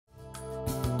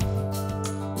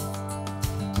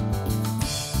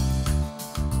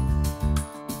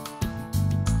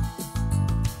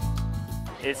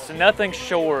It's nothing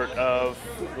short of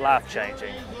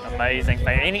life-changing, amazing.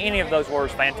 Any of those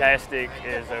words, fantastic,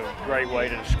 is a great way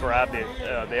to describe it.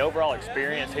 The overall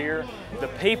experience here, the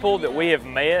people that we have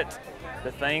met,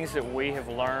 the things that we have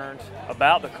learned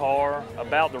about the car,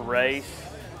 about the race,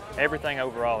 everything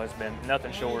overall has been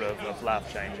nothing short of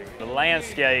life-changing. The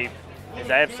landscape is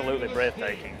absolutely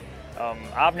breathtaking.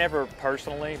 I've never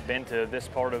personally been to this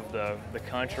part of the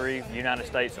country, the United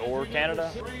States or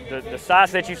Canada. The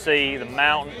sights that you see, the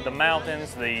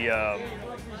mountains,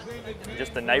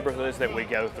 just the neighborhoods that we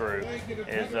go through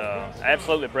is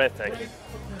absolutely breathtaking.